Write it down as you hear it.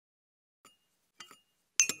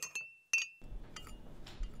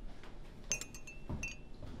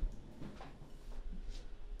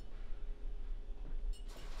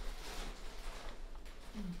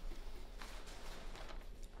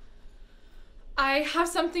I have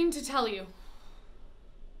something to tell you.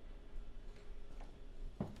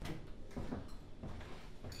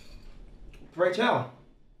 Pray tell.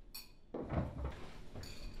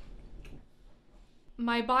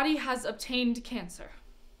 My body has obtained cancer.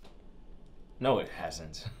 No, it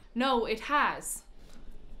hasn't. No, it has.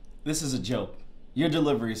 This is a joke. Your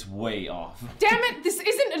delivery's way off. Damn it, this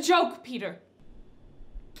isn't a joke, Peter.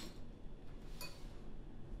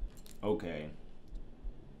 Okay.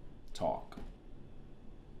 Talk.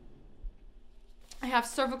 I have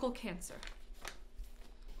cervical cancer.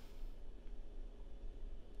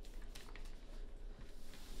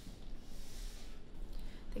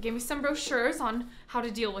 They gave me some brochures on how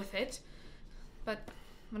to deal with it, but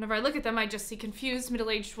whenever I look at them, I just see confused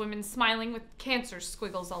middle-aged women smiling with cancer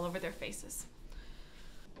squiggles all over their faces.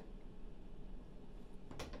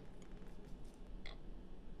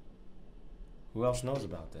 Who else knows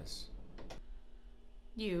about this?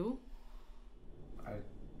 You.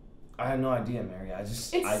 I had no idea, Mary. It's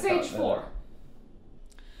stage 4.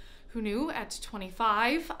 Who knew at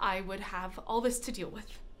 25 I would have all this to deal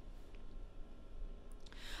with?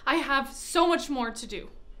 I have so much more to do.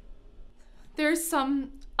 There's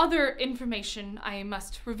some other information I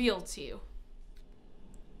must reveal to you.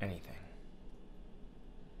 Anything.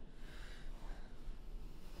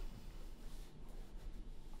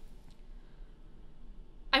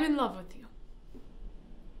 I'm in love with you.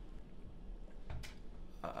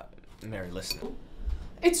 Mary, listen.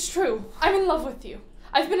 It's true. I'm in love with you.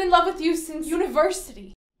 I've been in love with you since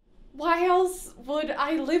university. Why else would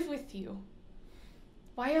I live with you?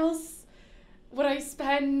 Why else would I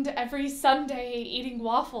spend every Sunday eating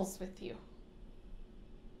waffles with you?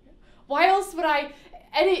 Why else would I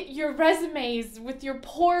edit your resumes with your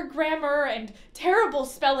poor grammar and terrible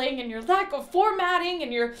spelling and your lack of formatting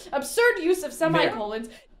and your absurd use of semicolons?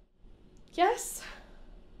 Mary. Yes?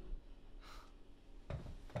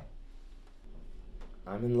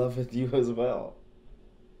 I'm in love with you as well.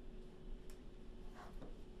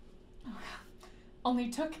 Only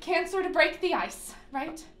took cancer to break the ice,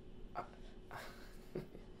 right?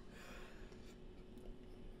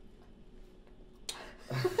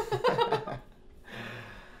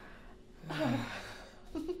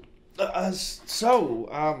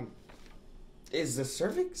 Is the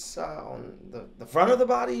cervix on the front of the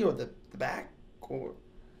body or the back, or?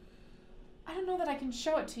 I don't know that I can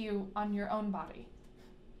show it to you on your own body.